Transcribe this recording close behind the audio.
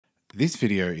This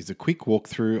video is a quick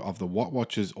walkthrough of the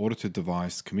Wattwatchers auditor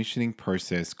device commissioning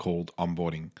process called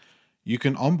onboarding. You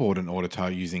can onboard an auditor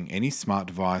using any smart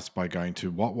device by going to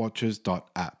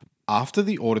wattwatchers.app. After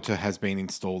the auditor has been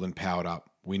installed and powered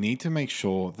up, we need to make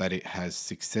sure that it has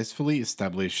successfully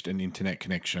established an internet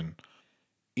connection.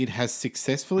 It has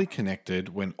successfully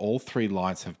connected when all three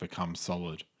lights have become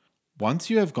solid. Once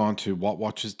you have gone to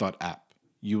wattwatchers.app,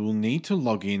 you will need to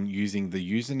log in using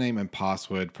the username and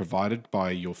password provided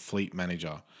by your fleet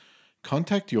manager.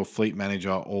 Contact your fleet manager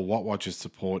or Wattwatchers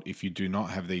support if you do not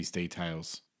have these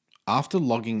details. After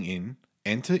logging in,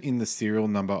 enter in the serial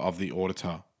number of the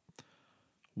auditor.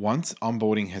 Once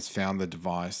onboarding has found the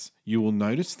device, you will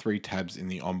notice three tabs in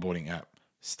the onboarding app: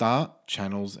 Start,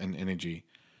 Channels, and Energy.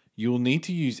 You will need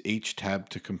to use each tab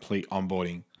to complete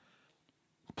onboarding.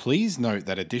 Please note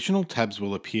that additional tabs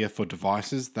will appear for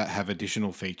devices that have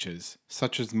additional features,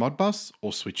 such as Modbus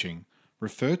or switching.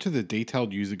 Refer to the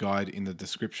detailed user guide in the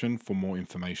description for more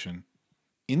information.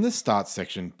 In the Start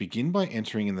section, begin by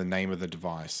entering in the name of the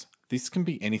device. This can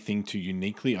be anything to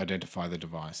uniquely identify the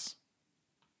device.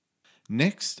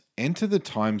 Next, enter the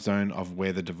time zone of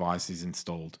where the device is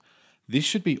installed. This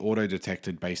should be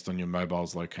auto-detected based on your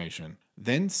mobile's location.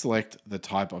 Then select the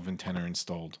type of antenna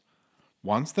installed.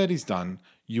 Once that is done,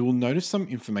 you will notice some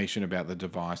information about the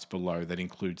device below that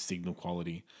includes signal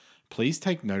quality. Please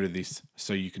take note of this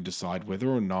so you can decide whether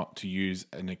or not to use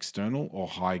an external or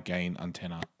high gain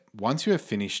antenna. Once you have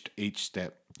finished each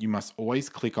step, you must always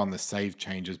click on the Save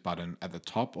Changes button at the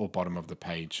top or bottom of the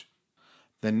page.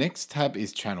 The next tab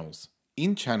is Channels.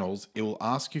 In Channels, it will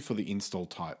ask you for the install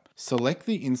type. Select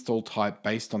the install type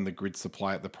based on the grid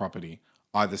supply at the property,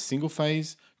 either single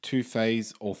phase, two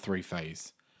phase, or three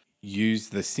phase. Use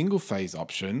the single phase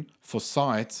option for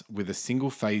sites with a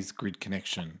single phase grid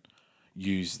connection.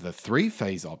 Use the three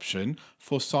phase option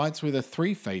for sites with a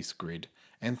three phase grid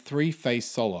and three phase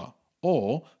solar,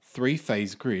 or three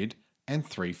phase grid and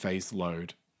three phase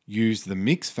load. Use the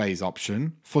mix phase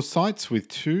option for sites with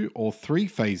two or three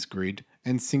phase grid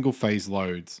and single phase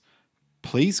loads.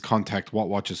 Please contact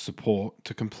Wattwatchers support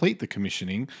to complete the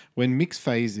commissioning when mix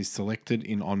phase is selected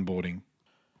in onboarding.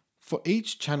 For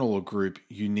each channel or group,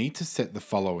 you need to set the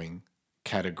following.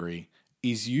 Category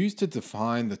is used to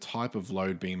define the type of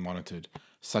load being monitored,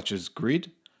 such as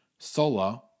grid,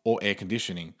 solar, or air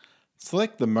conditioning.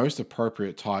 Select the most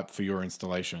appropriate type for your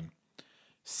installation.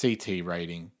 CT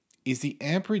rating is the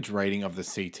amperage rating of the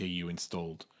CT you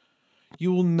installed.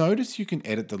 You will notice you can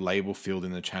edit the label field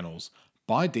in the channels.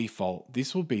 By default,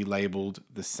 this will be labeled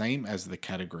the same as the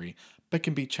category, but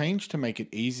can be changed to make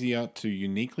it easier to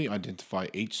uniquely identify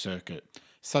each circuit,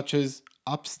 such as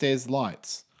upstairs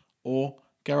lights or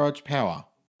garage power.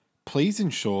 Please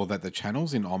ensure that the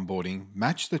channels in onboarding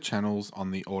match the channels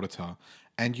on the auditor,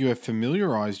 and you have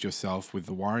familiarized yourself with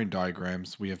the wiring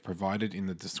diagrams we have provided in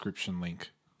the description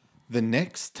link. The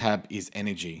next tab is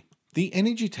Energy. The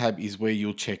Energy tab is where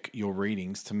you'll check your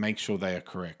readings to make sure they are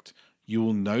correct. You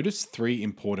will notice three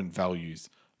important values: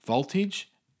 voltage,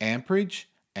 amperage,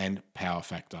 and power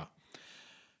factor.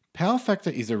 Power factor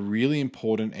is a really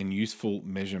important and useful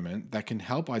measurement that can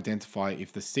help identify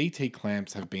if the CT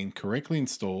clamps have been correctly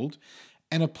installed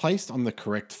and are placed on the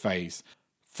correct phase.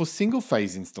 For single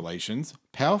phase installations,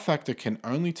 power factor can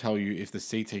only tell you if the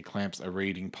CT clamps are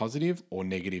reading positive or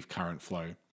negative current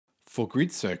flow. For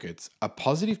grid circuits, a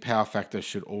positive power factor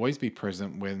should always be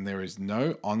present when there is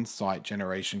no on-site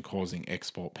generation causing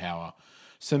export power.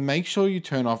 So make sure you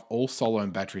turn off all solar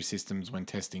and battery systems when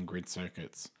testing grid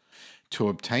circuits. To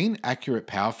obtain accurate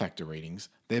power factor readings,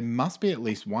 there must be at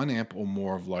least 1 amp or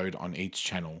more of load on each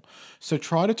channel. So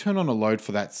try to turn on a load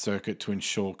for that circuit to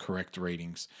ensure correct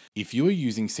readings. If you are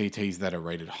using CTs that are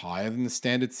rated higher than the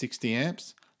standard 60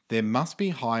 amps, there must be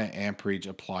higher amperage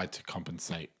applied to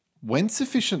compensate. When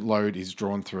sufficient load is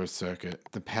drawn through a circuit,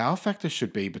 the power factor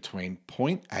should be between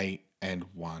 0.8 and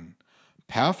 1.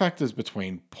 Power factors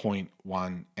between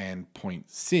 0.1 and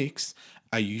 0.6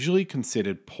 are usually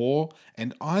considered poor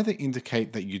and either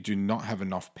indicate that you do not have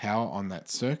enough power on that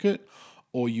circuit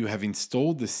or you have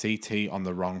installed the CT on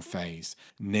the wrong phase.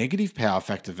 Negative power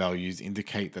factor values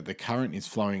indicate that the current is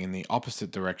flowing in the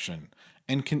opposite direction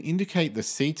and can indicate the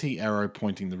CT arrow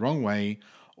pointing the wrong way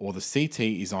or the CT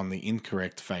is on the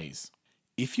incorrect phase.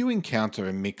 If you encounter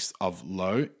a mix of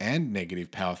low and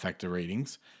negative power factor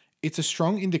readings, it's a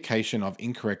strong indication of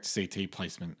incorrect CT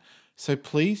placement, so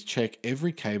please check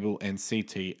every cable and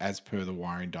CT as per the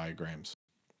wiring diagrams.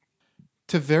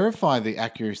 To verify the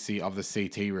accuracy of the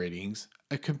CT readings,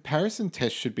 a comparison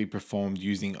test should be performed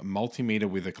using a multimeter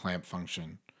with a clamp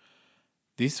function.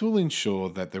 This will ensure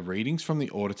that the readings from the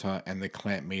auditor and the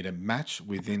clamp meter match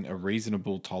within a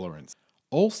reasonable tolerance.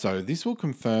 Also, this will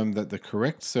confirm that the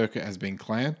correct circuit has been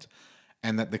clamped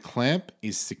and that the clamp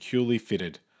is securely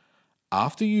fitted.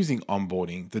 After using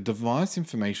onboarding, the device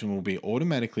information will be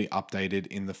automatically updated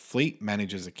in the Fleet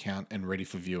Manager's account and ready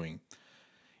for viewing.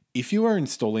 If you are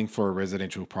installing for a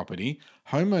residential property,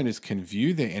 homeowners can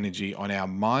view their energy on our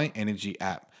My Energy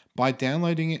app by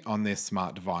downloading it on their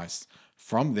smart device.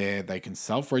 From there, they can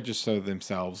self-register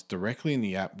themselves directly in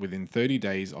the app within 30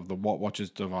 days of the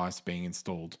Wattwatchers device being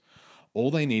installed.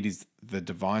 All they need is the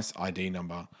device ID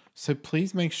number, so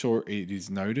please make sure it is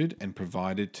noted and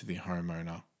provided to the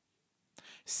homeowner.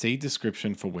 See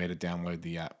description for where to download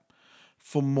the app.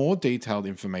 For more detailed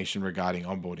information regarding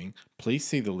onboarding, please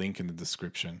see the link in the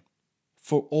description.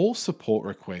 For all support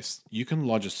requests, you can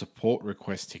lodge a support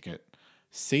request ticket.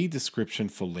 See description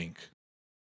for link.